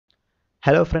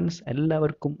Hello friends,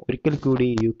 എല്ലാവർക്കും ഒരിക്കൽ കൂടി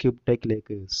യൂട്യൂബ്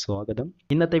ടെക്കിലേക്ക് സ്വാഗതം.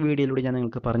 ഇന്നത്തെ വീഡിയോയിലൂടെ ഞാൻ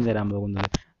നിങ്ങൾക്ക് പറഞ്ഞു തരാൻ പോകുന്നത്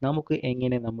നമുക്ക്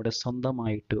എങ്ങനെ നമ്മുടെ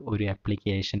സ്വന്തമായിട്ട് ഒരു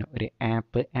ആപ്ലിക്കേഷൻ, ഒരു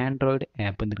ആപ്പ്, ആൻഡ്രോയിഡ്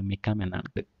ആപ്പ് നിർമ്മിക്കാം എന്നാണ്.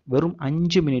 വെറും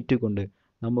 5 മിനിറ്റ് കൊണ്ട്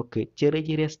നമുക്ക് ചെറിയ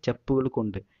ചെറിയ സ്റ്റെപ്പുകൾ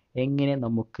കൊണ്ട് എങ്ങനെ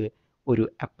നമുക്ക് ഒരു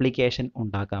ആപ്ലിക്കേഷൻ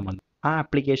ഉണ്ടാക്കാമെന്ന്, ആ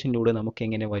ആപ്ലിക്കേഷനിലൂടെ നമുക്ക്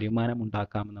എങ്ങനെ വരുമാനം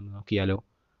ഉണ്ടാക്കാമെന്ന് നോക്കിയാലോ.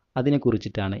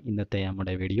 അതിനെക്കുറിച്ചിട്ടാണ് ഇന്നത്തെ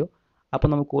നമ്മുടെ വീഡിയോ.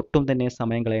 അപ്പോൾ നമുക്ക് ഒട്ടും തന്നെ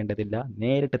സമയം കളയേണ്ടതില്ല,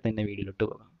 നേരിട്ട് തന്നെ വീഡിയോയിലോട്ട്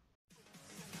പോകാം.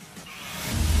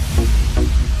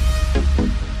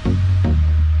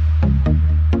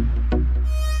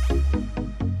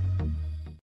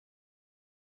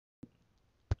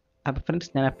 അപ്പോൾ ഫ്രണ്ട്സ്,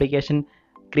 ഞാൻ ആപ്ലിക്കേഷൻ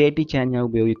ക്രിയേറ്റ് ചെയ്യാൻ ഞാൻ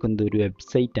ഉപയോഗിക്കുന്നത് ഒരു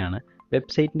വെബ്സൈറ്റാണ്.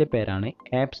 വെബ്സൈറ്റിൻ്റെ പേരാണ്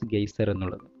Appsgeyser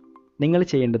എന്നുള്ളത്. നിങ്ങൾ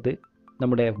ചെയ്യേണ്ടത്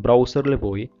നമ്മുടെ ബ്രൗസറിൽ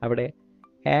പോയി അവിടെ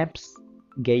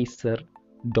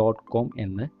appsgeyser.com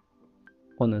എന്ന്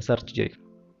ഒന്ന് സെർച്ച് ചെയ്യുക.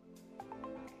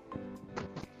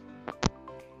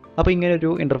 അപ്പോൾ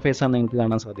ഇങ്ങനൊരു ഇൻ്റർഫേസാണ് നിങ്ങൾക്ക്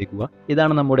കാണാൻ സാധിക്കുക.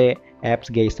 ഇതാണ് നമ്മുടെ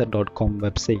appsgeyser.com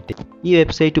വെബ്സൈറ്റ്. ഈ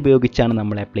വെബ്സൈറ്റ് ഉപയോഗിച്ചാണ്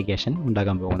നമ്മൾ ആപ്ലിക്കേഷൻ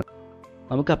ഉണ്ടാക്കാൻ പോകുന്നത്.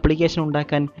 നമുക്ക് ആപ്ലിക്കേഷൻ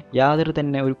ഉണ്ടാക്കാൻ യാതൊരു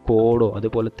തന്നെ ഒരു കോഡോ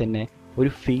അതുപോലെ തന്നെ ഒരു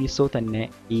ഫീസോ തന്നെ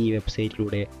ഈ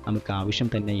വെബ്സൈറ്റിലൂടെ നമുക്ക് ആവശ്യം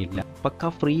തന്നെ ഇല്ല. പക്ക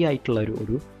ഫ്രീ ആയിട്ടുള്ള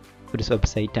ഒരു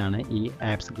വെബ്സൈറ്റാണ് ഈ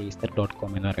appsgeyser.com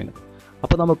എന്ന് പറയുന്നത്.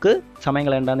 അപ്പോൾ നമുക്ക് സമയം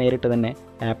കളയേണ്ട, നേരിട്ട് തന്നെ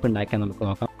ആപ്പ് ഉണ്ടാക്കാൻ നമുക്ക്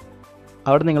നോക്കാം.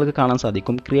 അവിടെ നിങ്ങൾക്ക് കാണാൻ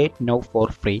സാധിക്കും ക്രിയേറ്റ് നൗ ഫോർ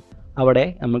ഫ്രീ. അവിടെ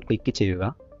നമ്മൾ ക്ലിക്ക് ചെയ്യുക.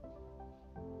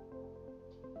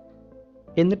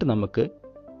 എന്നിട്ട് നമുക്ക്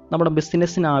നമ്മുടെ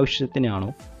ബിസിനസ്സിന് ആവശ്യത്തിനാണോ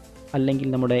അല്ലെങ്കിൽ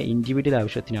നമ്മുടെ ഇൻഡിവിജ്വൽ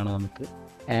ആവശ്യത്തിനാണോ നമുക്ക്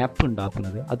ആപ്പ്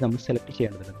ഉണ്ടാക്കുന്നത്, അത് നമ്മൾ സെലക്ട്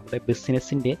ചെയ്യേണ്ടതുണ്ട്. നമ്മുടെ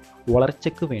ബിസിനസ്സിൻ്റെ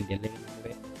വളർച്ചയ്ക്ക് വേണ്ടി, അല്ലെങ്കിൽ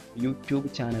നമ്മുടെ യൂട്യൂബ്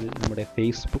ചാനൽ, നമ്മുടെ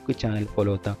ഫേസ്ബുക്ക് ചാനൽ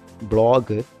പോലത്തെ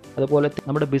ബ്ലോഗ്, അതുപോലെ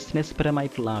നമ്മുടെ ബിസിനസ്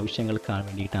പരമായിട്ടുള്ള ആവശ്യങ്ങൾക്കാണ്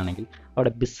വേണ്ടിയിട്ടാണെങ്കിൽ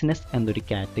അവിടെ ബിസിനസ് എന്നൊരു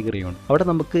കാറ്റഗറി ഉണ്ട്. അവിടെ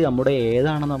നമുക്ക്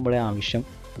ഏതാണ് നമ്മുടെ ആവശ്യം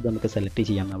അത് നമുക്ക് സെലക്ട്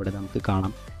ചെയ്യാം. അവിടെ നമുക്ക്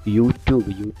കാണാം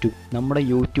യൂട്യൂബ് നമ്മുടെ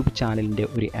യൂട്യൂബ് ചാനലിൻ്റെ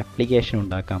ഒരു ആപ്ലിക്കേഷൻ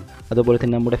ഉണ്ടാക്കാം. അതുപോലെ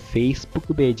തന്നെ നമ്മുടെ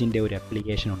ഫേസ്ബുക്ക് പേജിൻ്റെ ഒരു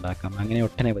ആപ്ലിക്കേഷൻ ഉണ്ടാക്കാം. അങ്ങനെ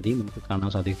ഒട്ടനവധി നമുക്ക് കാണാൻ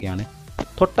സാധിക്കുകയാണ്.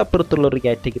 തൊട്ടപ്പുറത്തുള്ള ഒരു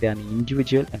കാറ്റഗറിയാണ്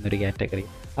ഇൻഡിവിജ്വൽ എന്നൊരു കാറ്റഗറി.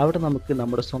 അവിടെ നമുക്ക്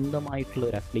നമ്മുടെ സ്വന്തമായിട്ടുള്ള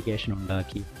ഒരു ആപ്ലിക്കേഷൻ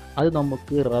ഉണ്ടാക്കി അത്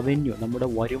നമുക്ക് റവന്യൂ, നമ്മുടെ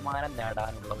വരുമാനം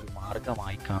നേടാനുള്ള ഒരു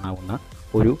മാർഗമായി കാണാവുന്ന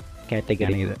ഒരു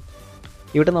കാറ്റഗറി ഇത്.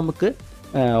 ഇവിടെ നമുക്ക്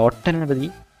ഒട്ടനവധി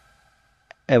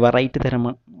വെറൈറ്റി തരം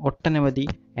ഒട്ടനവധി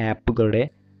ആപ്പുകളുടെ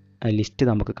ലിസ്റ്റ്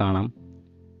നമുക്ക് കാണാം.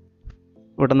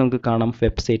 ഇവിടെ നമുക്ക് കാണാം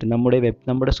വെബ്സൈറ്റ്.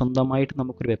 നമ്മുടെ സ്വന്തമായിട്ട്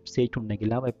നമുക്കൊരു വെബ്സൈറ്റ് ഉണ്ടെങ്കിൽ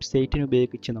ആ വെബ്സൈറ്റിനെ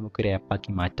ഉപയോഗിച്ച് നമുക്കൊരു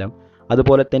ആപ്പാക്കി മാറ്റാം.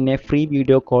 അതുപോലെ തന്നെ free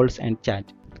video calls and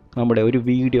chat. നമ്മുടെ ഒരു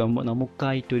വീഡിയോ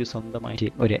നമുക്കായിട്ടൊരു സ്വന്തമായിട്ട്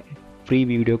ഒരു ഫ്രീ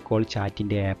വീഡിയോ കോൾ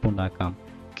ചാറ്റിൻ്റെ ആപ്പ് ഉണ്ടാക്കാം.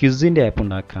 ക്വിസിൻ്റെ ആപ്പ്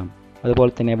ഉണ്ടാക്കാം.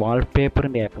 അതുപോലെ തന്നെ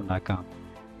വാൾപേപ്പറിൻ്റെ ആപ്പ് ഉണ്ടാക്കാം.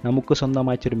 നമുക്ക്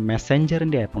സ്വന്തമായിട്ടൊരു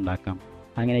മെസ്സഞ്ചറിൻ്റെ ആപ്പ് ഉണ്ടാക്കാം.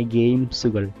 അങ്ങനെ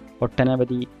ഗെയിംസുകൾ,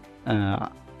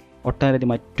 ഒട്ടനവധി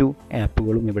മറ്റു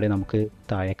ആപ്പുകളും ഇവിടെ നമുക്ക്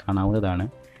താഴെ കാണാവുന്നതാണ്.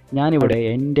 ഞാനിവിടെ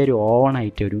എൻ്റെ ഒരു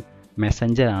ഓണായിട്ടൊരു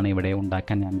മെസ്സഞ്ചറാണ് ഇവിടെ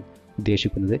ഉണ്ടാക്കാൻ ഞാൻ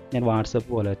ഉദ്ദേശിക്കുന്നത്. ഞാൻ വാട്സപ്പ്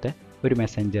പോലത്തെ ഒരു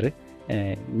മെസ്സഞ്ചർ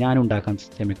ഞാൻ ഉണ്ടാക്കാൻ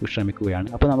ശ്രമിക്കുകയാണ്.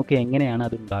 അപ്പോൾ നമുക്ക് എങ്ങനെയാണ്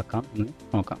അത് ഉണ്ടാക്കാം എന്ന്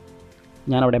നോക്കാം.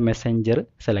 ഞാനവിടെ മെസ്സഞ്ചർ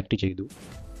സെലക്ട് ചെയ്തു.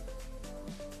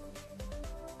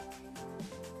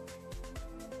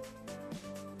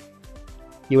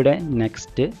 ഇവിടെ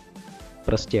നെക്സ്റ്റ്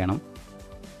പ്രസ് ചെയ്യണം.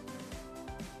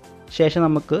 ശേഷം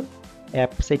നമുക്ക്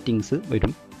ആപ്പ് സെറ്റിങ്സ്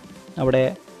വരും. അവിടെ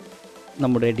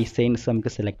നമ്മുടെ ഡിസൈൻസ്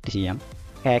നമുക്ക് സെലക്ട് ചെയ്യാം.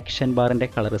 ആക്ഷൻ ബാറിൻ്റെ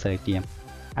കളർ സെലക്ട് ചെയ്യാം.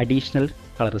 അഡീഷണൽ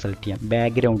കളർ സെലക്ട് ചെയ്യാം.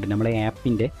 ബാക്ക്ഗ്രൗണ്ട്, നമ്മുടെ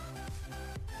ആപ്പിൻ്റെ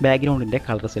ബാക്ക്ഗ്രൗണ്ടിൻ്റെ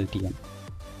കളർ സെലക്ട് ചെയ്യാം.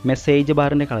 മെസ്സേജ്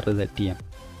ബാറിൻ്റെ കളർ സെലക്ട് ചെയ്യാം.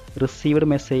 റിസീവ്ഡ്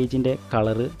മെസ്സേജിൻ്റെ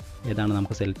കളർ ഏതാണ്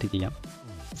നമുക്ക് സെലക്ട് ചെയ്യാം.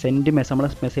 നമ്മുടെ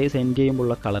മെസ്സേജ് സെൻഡ്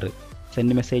ചെയ്യുമ്പോഴുള്ള കളർ,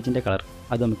 സെൻഡ് മെസ്സേജിൻ്റെ കളർ,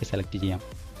 അത് നമുക്ക് സെലക്ട് ചെയ്യാം.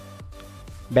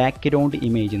 ബാക്ക്ഗ്രൗണ്ട്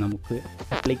ഇമേജ്, നമുക്ക്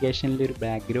ആപ്ലിക്കേഷനിൽ ഒരു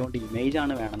ബാക്ക്ഗ്രൗണ്ട് ഇമേജ്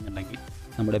ആണ് വേണമെന്നുണ്ടെങ്കിൽ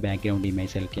നമ്മുടെ ബാക്ക്ഗ്രൗണ്ട്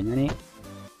ഇമേജ് സെലക്ട് ചെയ്യാം. ഞാൻ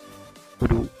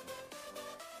ഒരു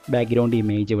ബാക്ക്ഗ്രൗണ്ട്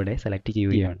ഇമേജ് ഇവിടെ സെലക്ട്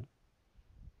ചെയ്യുകയാണ്.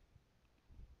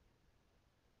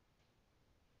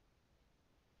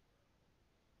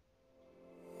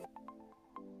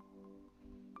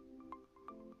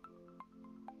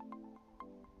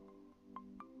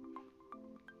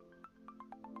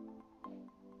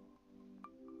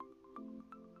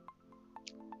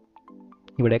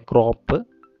 ഇവിടെ ക്രോപ്പ്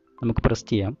നമുക്ക് പ്രസ്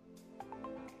ചെയ്യാം.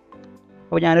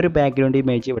 അപ്പോൾ ഞാനൊരു ബാക്ക്ഗ്രൗണ്ട്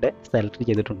ഇമേജ് ഇവിടെ സെലക്ട്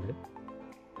ചെയ്തിട്ടുണ്ട്.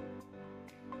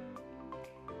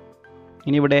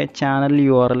 ഇനി ഇവിടെ ചാനൽ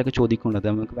URL ഒക്കെ ചോദിക്കുന്നത്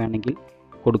നമുക്ക് വേണമെങ്കിൽ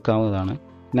കൊടുക്കാവുന്നതാണ്.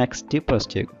 നെക്സ്റ്റ് പ്രസ്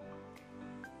ചെയ്യുക.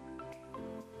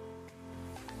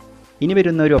 ഇനി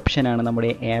വരുന്ന ഒരു ഓപ്ഷനാണ്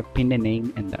നമ്മുടെ ആപ്പിൻ്റെ നെയിം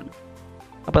എന്താണ്.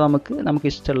 അപ്പോൾ നമുക്ക്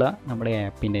ഇഷ്ടമുള്ള നമ്മുടെ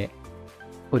ആപ്പിൻ്റെ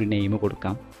ഒരു നെയിം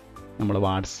കൊടുക്കാം. നമ്മൾ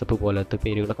വാട്സപ്പ് പോലത്തെ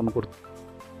പേരുകളൊക്കെ നമുക്ക് കൊടുക്കാം.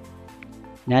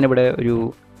 ഞാനിവിടെ ഒരു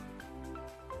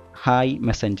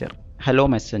ഹലോ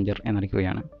മെസ്സഞ്ചർ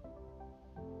എന്നടിക്കുകയാണ്.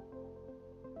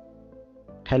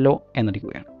 ഹലോ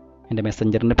എന്നടിക്കുകയാണ്. എൻ്റെ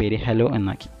മെസ്സഞ്ചറിൻ്റെ പേര് ഹലോ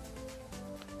എന്നാക്കി.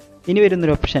 ഇനി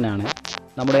വരുന്നൊരു ഓപ്ഷനാണ്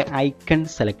നമ്മുടെ ഐക്കൺ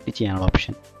സെലക്ട് ചെയ്യാനുള്ള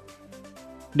ഓപ്ഷൻ.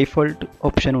 ഡിഫോൾട്ട്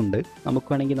ഓപ്ഷൻ ഉണ്ട്. നമുക്ക്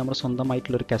വേണമെങ്കിൽ നമ്മുടെ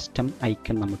സ്വന്തമായിട്ടുള്ളൊരു കസ്റ്റം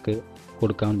ഐക്കൺ നമുക്ക്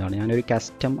കൊടുക്കാവുന്നതാണ്. ഞാനൊരു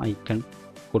കസ്റ്റം ഐക്കൺ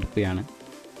കൊടുക്കുകയാണ്.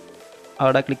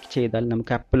 അവിടെ ക്ലിക്ക് ചെയ്താൽ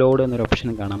നമുക്ക് അപ്ലോഡ് എന്നൊരു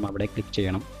ഓപ്ഷൻ കാണാം. അവിടെ ക്ലിക്ക്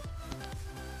ചെയ്യണം.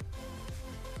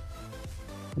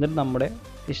 എന്നിട്ട് നമ്മുടെ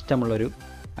ഇഷ്ടമുള്ളൊരു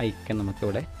ഐക്കൺ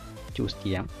നമുക്കിവിടെ ചൂസ്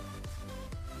ചെയ്യാം.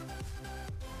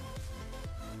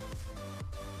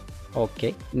 Okay,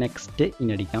 next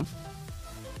ഇനടിക്കാം.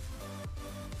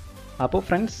 അപ്പോൾ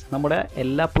ഫ്രണ്ട്സ്, നമ്മുടെ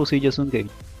എല്ലാ പ്രൊസീജിയേഴ്സും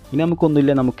കഴിഞ്ഞു. ഇനി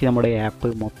നമുക്കൊന്നുമില്ല, നമുക്ക് നമ്മുടെ ആപ്പ്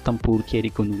മൊത്തം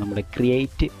പൂർത്തീകരിക്കുന്നു. നമ്മുടെ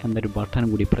ക്രിയേറ്റ് എന്നൊരു ബട്ടൺ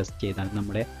കൂടി പ്രസ് ചെയ്താൽ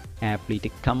നമ്മുടെ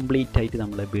ആപ്ലിറ്റ് കംപ്ലീറ്റ് ആയിട്ട്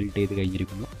നമ്മൾ ബിൽഡ് ചെയ്ത്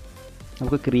കഴിഞ്ഞിരിക്കുന്നു.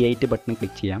 നമുക്ക് ക്രിയേറ്റ് ബട്ടൺ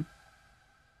ക്ലിക്ക് ചെയ്യാം.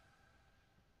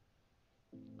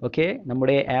 ഓക്കെ,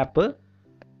 നമ്മുടെ ആപ്പ്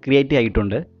ക്രിയേറ്റ്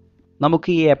ആയിട്ടുണ്ട്.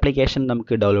 നമുക്ക് ഈ ആപ്ലിക്കേഷൻ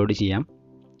നമുക്ക് ഡൗൺലോഡ് ചെയ്യാം.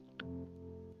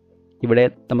 ഇവിടെ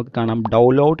നമുക്ക് കാണാം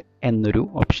ഡൗൺലോഡ് എന്നൊരു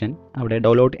ഓപ്ഷൻ. അവിടെ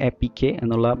ഡൗൺലോഡ് APK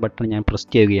എന്നുള്ള ബട്ടൺ ഞാൻ പ്രസ്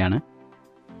ചെയ്യുകയാണ്.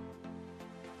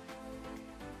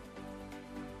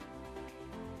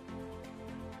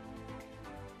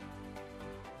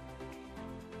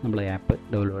 നമ്മളെ ആപ്പ്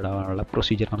ഡൗൺലോഡ് ആവാനുള്ള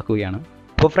പ്രൊസീജിയർ നടക്കുകയാണ്.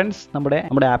 അപ്പോൾ ഫ്രണ്ട്സ്,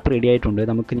 നമ്മുടെ ആപ്പ് റെഡി ആയിട്ടുണ്ട്.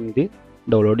 നമുക്ക് ഇത്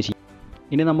ഡൗൺലോഡ് ചെയ്യാം.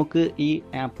 ഇനി നമുക്ക് ഈ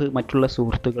ആപ്പ് മറ്റുള്ള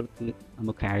സുഹൃത്തുക്കൾക്ക്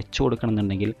നമുക്ക് അയച്ചു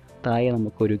കൊടുക്കണമെന്നുണ്ടെങ്കിൽ താഴെ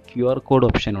നമുക്കൊരു QR കോഡ്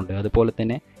ഓപ്ഷൻ ഉണ്ട്. അതുപോലെ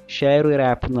തന്നെ ഷെയർ യുവർ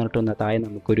ആപ്പ് എന്ന് പറഞ്ഞിട്ട് താഴെ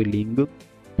നമുക്കൊരു ലിങ്ക്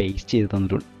പേസ്റ്റ് ചെയ്ത്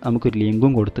തന്നിട്ടുണ്ട്. നമുക്കൊരു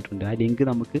ലിങ്കും കൊടുത്തിട്ടുണ്ട്. ആ ലിങ്ക്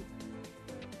നമുക്ക്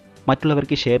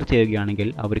മറ്റുള്ളവർക്ക് ഷെയർ ചെയ്യുകയാണെങ്കിൽ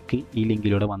അവർക്ക് ഈ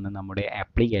ലിങ്കിലൂടെ വന്ന് നമ്മുടെ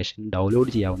ആപ്ലിക്കേഷൻ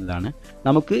ഡൗൺലോഡ് ചെയ്യാവുന്നതാണ്.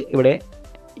 നമുക്ക് ഇവിടെ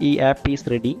ഈ ആപ്പ് ഈസ്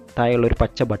റെഡി താഴെയുള്ളൊരു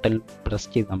പച്ച ബട്ടൺ പ്രസ്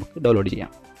ചെയ്ത് നമുക്ക് ഡൗൺലോഡ്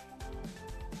ചെയ്യാം.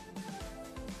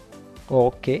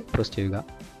 ഓക്കെ പ്രസ് ചെയ്യുക.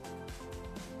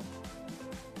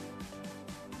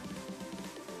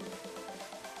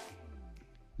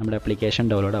 നമ്മുടെ ആപ്ലിക്കേഷൻ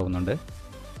ഡൗൺലോഡ് ആവുന്നുണ്ട്.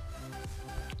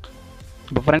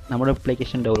 അപ്പോൾ ഫ്രണ്ട്, നമ്മുടെ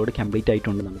ആപ്ലിക്കേഷൻ ഡൗൺലോഡ് കംപ്ലീറ്റ്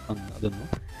ആയിട്ടുണ്ട്. നമുക്ക് അതൊന്ന്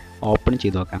ഓപ്പൺ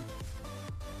ചെയ്ത് നോക്കാം.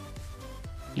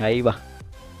 വാ,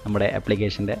 നമ്മുടെ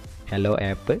ആപ്ലിക്കേഷൻ്റെ ഹലോ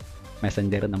ആപ്പ്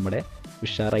മെസ്സഞ്ചർ നമ്മുടെ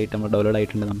ഉഷാറായിട്ട് നമ്മൾ ഡൗൺലോഡ്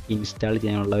ആയിട്ടുണ്ട്. നമുക്ക് ഇൻസ്റ്റാൾ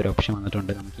ചെയ്യാനുള്ള ഒരു ഓപ്ഷൻ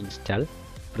വന്നിട്ടുണ്ട്. നമുക്ക് ഇൻസ്റ്റാൾ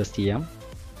പ്രസ് ചെയ്യാം.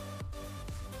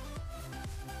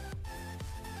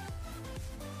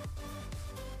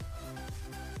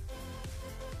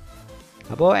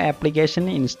 അപ്പോൾ ആപ്ലിക്കേഷൻ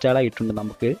ഇൻസ്റ്റാൾ ആയിട്ടുണ്ട്.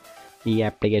 നമുക്ക് ഈ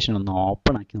ആപ്ലിക്കേഷൻ ഒന്ന്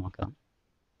ഓപ്പൺ ആക്കി നോക്കാം.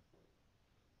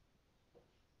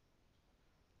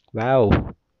 വാവ്,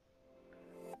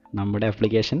 നമ്മുടെ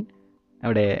ആപ്ലിക്കേഷൻ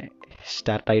അവിടെ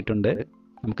സ്റ്റാർട്ടായിട്ടുണ്ട്.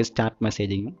 നമുക്ക് സ്റ്റാർട്ട്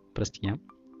മെസ്സേജിങ് പ്രസ് ചെയ്യാം.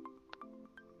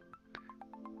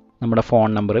 നമ്മുടെ ഫോൺ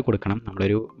നമ്പർ കൊടുക്കണം.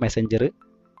 നമ്മളൊരു മെസ്സഞ്ചർ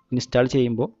ഇൻസ്റ്റാൾ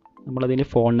ചെയ്യുമ്പോൾ നമ്മളതിന്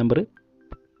ഫോൺ നമ്പർ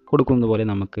കൊടുക്കുന്നത് പോലെ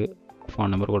നമുക്ക് ഫോൺ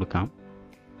നമ്പർ കൊടുക്കാം.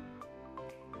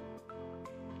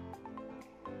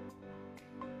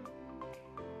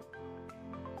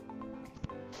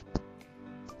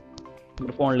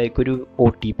 നമ്മുടെ ഫോണിലേക്ക് ഒരു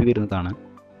OTP വരുന്നതാണ്.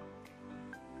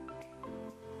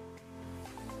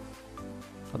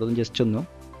 അതൊന്ന് ജസ്റ്റ് ഒന്ന്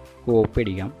കോപ്പി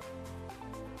അടിക്കാം.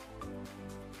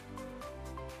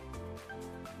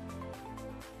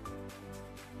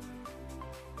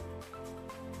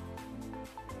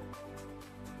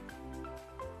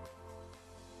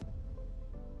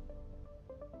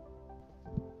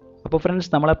 അപ്പോൾ ഫ്രണ്ട്സ്,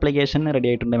 നമ്മളെ ആപ്ലിക്കേഷൻ റെഡി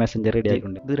ആയിട്ടുണ്ട്. മെസ്സഞ്ചർ റെഡി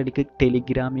ആയിട്ടുണ്ട്. ഇത് റെഡിക്ക്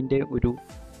ടെലിഗ്രാമിൻ്റെ ഒരു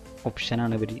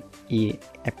ഓപ്ഷനാണ് ഇവർ ഈ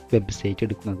വെബ്സൈറ്റ്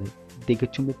എടുക്കുന്നത്.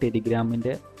 തികച്ചും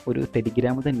ടെലിഗ്രാമിൻ്റെ ഒരു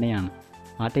ടെലിഗ്രാം തന്നെയാണ്.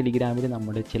 ആ ടെലിഗ്രാമിൽ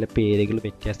നമ്മുടെ ചില പേരുകൾ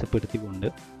വ്യത്യാസപ്പെടുത്തിക്കൊണ്ട്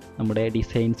നമ്മുടെ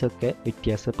ഡിസൈൻസൊക്കെ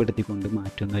വ്യത്യാസപ്പെടുത്തിക്കൊണ്ട്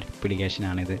മാറ്റുന്ന ഒരു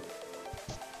ആപ്ലിക്കേഷനാണിത്.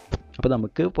 അപ്പോൾ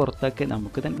നമുക്ക് പുറത്തൊക്കെ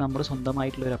നമുക്ക് തന്നെ നമ്മുടെ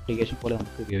സ്വന്തമായിട്ടുള്ളൊരു ആപ്ലിക്കേഷൻ പോലെ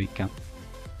നമുക്ക് ഉപയോഗിക്കാം.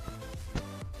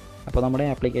 അപ്പോൾ നമ്മുടെ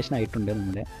ആപ്ലിക്കേഷൻ ആയിട്ടുണ്ട്.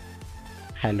 നമ്മുടെ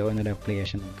ഹലോ എന്നൊരു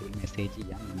ആപ്ലിക്കേഷൻ നമുക്ക് മെസ്സേജ്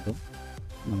ചെയ്യാം, എന്തും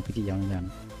നമുക്ക്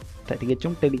ചെയ്യാവുന്നതാണ്.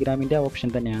 തികച്ചും ടെലിഗ്രാമിൻ്റെ ഓപ്ഷൻ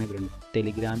തന്നെയാണ് ഇവരുണ്ട്.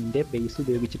 ടെലിഗ്രാമിൻ്റെ ബേസ്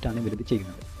ഉപയോഗിച്ചിട്ടാണ് ഇവരിത്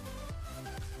ചെയ്യുന്നത്.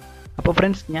 അപ്പോൾ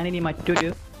ഫ്രണ്ട്സ്, ഞാനിനി മറ്റൊരു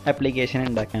ആപ്ലിക്കേഷൻ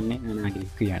ഉണ്ടാക്കാൻ ഞാൻ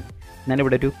ആഗ്രഹിക്കുകയാണ്.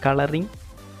 ഞാനിവിടെ ഒരു കളറിംഗ്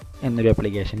എന്നൊരു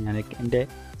ആപ്ലിക്കേഷൻ, എൻ്റെ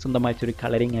സ്വന്തമായിട്ടൊരു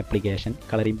കളറിംഗ് ആപ്ലിക്കേഷൻ,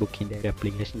 കളറിംഗ് ബുക്കിൻ്റെ ഒരു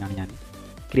ആപ്ലിക്കേഷനാണ് ഞാൻ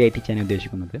ക്രിയേറ്റ് ചെയ്യാൻ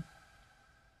ഉദ്ദേശിക്കുന്നത്.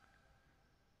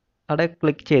 അവിടെ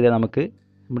ക്ലിക്ക് ചെയ്താൽ നമുക്ക്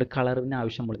നമ്മുടെ കളറിന്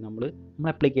ആവശ്യമുള്ള നമ്മുടെ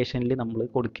ആപ്ലിക്കേഷനിൽ നമ്മൾ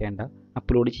കൊടുക്കേണ്ട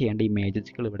അപ്ലോഡ് ചെയ്യേണ്ട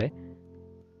ഇമേജസുകൾ ഇവിടെ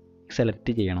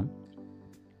സെലക്ട് ചെയ്യണം.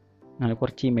 ഞാൻ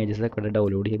കുറച്ച് ഇമേജസൊക്കെ ഇവിടെ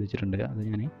ഡൗൺലോഡ് ചെയ്ത് വെച്ചിട്ടുണ്ട്. അത്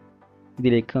ഞാൻ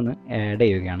ഇതിലേക്ക് ഒന്ന് ആഡ്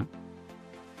ചെയ്യുകയാണ്.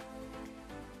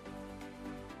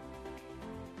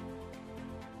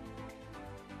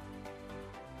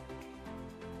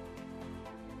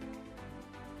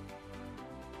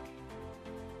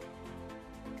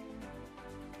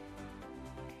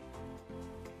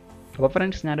 അപ്പോൾ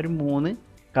ഫ്രണ്ട്സ്, ഞാനൊരു 3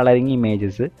 കളറിങ്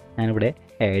ഇമേജസ് ഞാനിവിടെ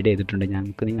ആഡ് ചെയ്തിട്ടുണ്ട്.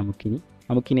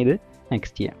 നമുക്കിനി ഇത്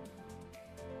നെക്സ്റ്റ് ചെയ്യാം.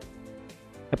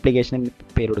 ആപ്ലിക്കേഷൻ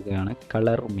പേര് കൊടുക്കുകയാണ്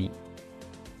കളർ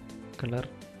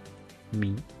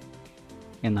മീ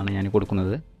എന്നാണ് ഞാൻ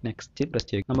കൊടുക്കുന്നത്. നെക്സ്റ്റ് പ്രസ്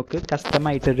ചെയ്യുക. നമുക്ക്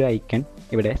കസ്റ്റമായിട്ടൊരു ഐക്കൺ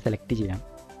ഇവിടെ സെലക്ട് ചെയ്യാം.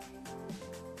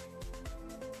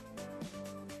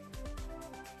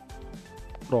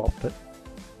 ക്രോപ്പ്.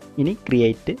 ഇനി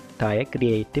ക്രിയേറ്റ്, താഴെ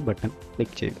ക്രിയേറ്റ് ബട്ടൺ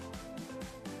ക്ലിക്ക് ചെയ്യുക.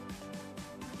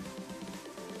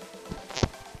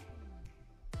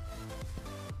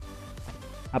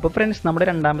 അപ്പോൾ ഫ്രണ്ട്സ്, നമ്മുടെ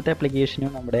രണ്ടാമത്തെ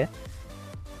ആപ്ലിക്കേഷനും നമ്മുടെ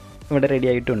ഇവിടെ റെഡി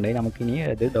ആയിട്ടുണ്ട്. നമുക്കിനി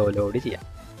അത് ഡൗൺലോഡ് ചെയ്യാം.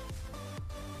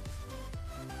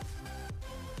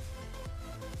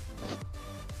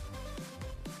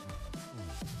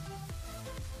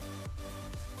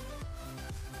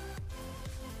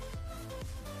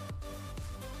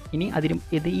 ഇനി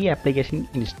ഈ ആപ്ലിക്കേഷൻ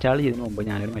ഇൻസ്റ്റാൾ ചെയ്തതിന് മുമ്പ്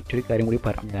ഞാനൊരു മറ്റൊരു കാര്യം കൂടി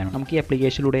പറഞ്ഞതാണ്. നമുക്ക് ഈ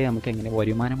ആപ്ലിക്കേഷനിലൂടെ നമുക്ക് എങ്ങനെ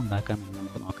വരുമാനം ഉണ്ടാക്കാമെന്ന്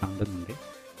നമുക്ക് നോക്കേണ്ടതുണ്ട്.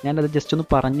 ഞാനത് ജസ്റ്റ് ഒന്ന്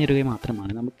പറഞ്ഞു തരിക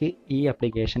മാത്രമാണ്. നമുക്ക് ഈ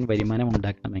ആപ്ലിക്കേഷൻ വരുമാനം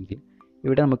ഉണ്ടാക്കണമെങ്കിൽ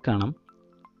ഇവിടെ നമുക്ക് കാണാം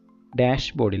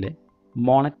ഡാഷ്ബോർഡിൽ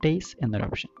മോണറ്റൈസ് എന്നൊരു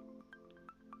ഓപ്ഷൻ.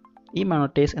 ഈ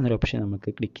മോണറ്റൈസ് എന്നൊരു ഓപ്ഷൻ നമുക്ക്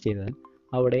ക്ലിക്ക് ചെയ്താൽ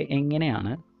അവിടെ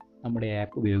എങ്ങനെയാണ് നമ്മുടെ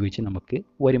ആപ്പ് ഉപയോഗിച്ച് നമുക്ക്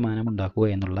വരുമാനം ഉണ്ടാക്കുക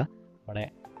എന്നുള്ള അവിടെ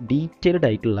ഡീറ്റെയിൽഡ്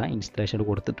ആയിട്ടുള്ള ഇൻസ്ട്രക്ഷൻ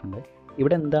കൊടുത്തിട്ടുണ്ട്.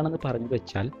 ഇവിടെ എന്താണെന്ന് പറഞ്ഞു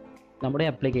വെച്ചാൽ, നമ്മുടെ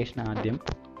ആപ്ലിക്കേഷൻ ആദ്യം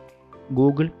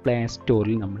ഗൂഗിൾ പ്ലേ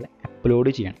സ്റ്റോറിൽ നമ്മൾ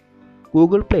അപ്ലോഡ് ചെയ്യണം.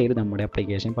 ഗൂഗിൾ പ്ലേയിൽ നമ്മുടെ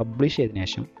ആപ്ലിക്കേഷൻ പബ്ലിഷ് ചെയ്തതിനു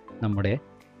ശേഷം നമ്മുടെ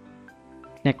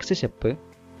നെക്സ്റ്റ് സ്റ്റെപ്പ്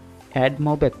ആഡ്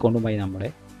മോബ് അക്കൗണ്ടുമായി നമ്മുടെ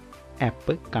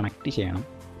ആപ്പ് കണക്ട് ചെയ്യണം.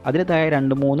 അതിന് താഴെ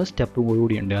 2-3 സ്റ്റെപ്പ്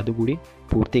കൂടിയുണ്ട്. അതുകൂടി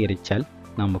പൂർത്തീകരിച്ചാൽ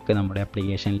നമുക്ക് നമ്മുടെ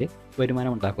ആപ്ലിക്കേഷനിൽ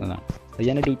വരുമാനം ഉണ്ടാക്കുന്നതാണ്. അത്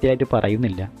ഞാൻ ഡീറ്റെയിൽ ആയിട്ട്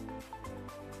പറയുന്നില്ല.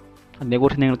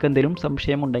 അതിനെക്കുറിച്ച് നിങ്ങൾക്ക് എന്തെങ്കിലും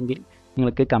സംശയമുണ്ടെങ്കിൽ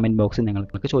നിങ്ങൾക്ക് കമൻറ്റ് ബോക്സിൽ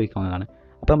നിങ്ങൾക്ക് ചോദിക്കാവുന്നതാണ്.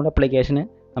 അപ്പോൾ നമ്മുടെ ആപ്ലിക്കേഷന്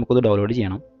നമുക്കൊന്ന് ഡൗൺലോഡ്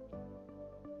ചെയ്യണം.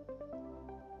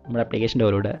 നമ്മുടെ ആപ്ലിക്കേഷൻ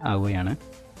ഡൗൺലോഡ് ആവുകയാണ്.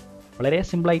 വളരെ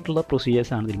സിമ്പിളായിട്ടുള്ള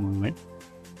പ്രൊസീജിയേഴ്സാണ് ഇതിൽ മുഴുവൻ.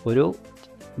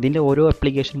 ഇതിൻ്റെ ഓരോ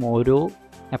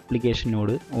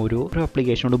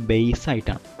ആപ്ലിക്കേഷനോട് ബേസ്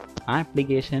ആയിട്ടാണ്. ആ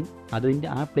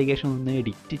ആപ്ലിക്കേഷൻ ഒന്ന്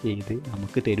എഡിറ്റ് ചെയ്ത്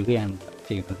നമുക്ക് തരികയാണ്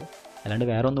ചെയ്യുന്നത്. അല്ലാണ്ട്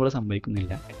വേറെ ഒന്നും ഇവിടെ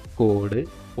സംഭവിക്കുന്നില്ല. കോഡ്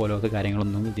പോലത്തെ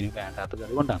കാര്യങ്ങളൊന്നും ഇതിന് വേണ്ടാത്തത്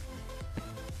അതുകൊണ്ടാണ്.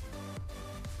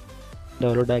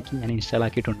 ഡൗൺലോഡാക്കി ഞാൻ ഇൻസ്റ്റാൾ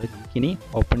ആക്കിയിട്ടുണ്ട്. നമുക്കിനി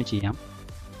ഓപ്പൺ ചെയ്യാം.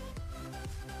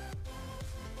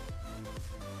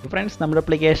 ഫ്രണ്ട്സ്, നമ്മുടെ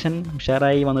ആപ്ലിക്കേഷൻ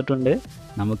ഉഷാറായി വന്നിട്ടുണ്ട്.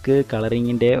 നമുക്ക്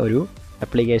കളറിങ്ങിൻ്റെ ഒരു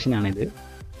ആപ്ലിക്കേഷനാണിത്.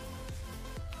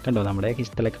 കണ്ടോ, നമ്മുടെ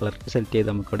ഇഷ്ടമുള്ള കളർ സെലക്ട് ചെയ്ത്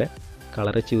നമുക്കിവിടെ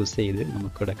കളർ ചൂസ് ചെയ്ത്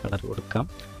നമുക്കിവിടെ കളർ കൊടുക്കാം.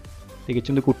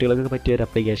 തികച്ചും കുട്ടികൾക്ക് പറ്റിയ ഒരു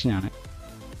ആപ്ലിക്കേഷനാണ്.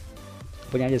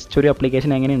 അപ്പോൾ ഞാൻ ജസ്റ്റ് ഒരു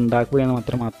ആപ്ലിക്കേഷൻ എങ്ങനെ ഉണ്ടാക്കുക എന്ന്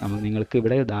മാത്രം നിങ്ങൾക്ക്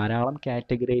ഇവിടെ ധാരാളം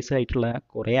കാറ്റഗറൈസ് ആയിട്ടുള്ള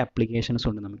കുറേ ആപ്ലിക്കേഷൻസ്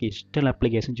ഉണ്ട്. നമുക്ക് ഇഷ്ടമുള്ള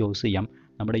ആപ്ലിക്കേഷൻ ചൂസ് ചെയ്യാം.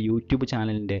 നമ്മുടെ യൂട്യൂബ്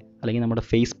ചാനലിൻ്റെ അല്ലെങ്കിൽ നമ്മുടെ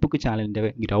ഫേസ്ബുക്ക് ചാനലിൻ്റെ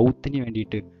ഗ്രോത്തിന്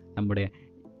വേണ്ടിയിട്ട് നമ്മുടെ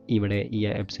ഇവിടെ ഈ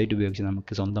വെബ്സൈറ്റ് ഉപയോഗിച്ച്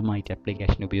നമുക്ക് സ്വന്തമായിട്ട്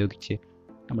ആപ്ലിക്കേഷൻ ഉപയോഗിച്ച്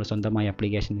നമ്മൾ സ്വന്തമായി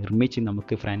ആപ്ലിക്കേഷൻ നിർമ്മിച്ച്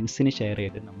നമുക്ക് ഫ്രണ്ട്സിന് ഷെയർ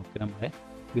ചെയ്ത് നമുക്ക് നമ്മുടെ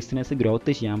ബിസിനസ്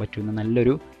ഗ്രോത്ത് ചെയ്യാൻ പറ്റുന്ന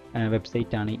നല്ലൊരു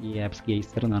വെബ്സൈറ്റാണ് ഈ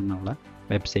Appsgeyser എന്ന് പറഞ്ഞുള്ള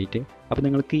വെബ്സൈറ്റ്. അപ്പോൾ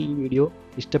നിങ്ങൾക്ക് ഈ വീഡിയോ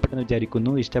ഇഷ്ടപ്പെട്ടെന്ന്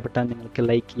വിചാരിക്കുന്നു. ഇഷ്ടപ്പെട്ടാൽ നിങ്ങൾക്ക്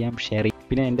ലൈക്ക് ചെയ്യാം, ഷെയർ ചെയ്യാം.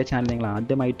 പിന്നെ എൻ്റെ ചാനൽ നിങ്ങൾ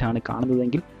ആദ്യമായിട്ടാണ്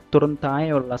കാണുന്നതെങ്കിൽ തുറന്ന്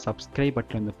താഴെയുള്ള സബ്സ്ക്രൈബ്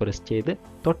ബട്ടൺ ഒന്ന് പ്രസ് ചെയ്ത്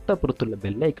തൊട്ടപ്പുറത്തുള്ള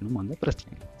ബെല്ലൈക്കണും ഒന്ന് പ്രസ്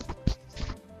ചെയ്യണം.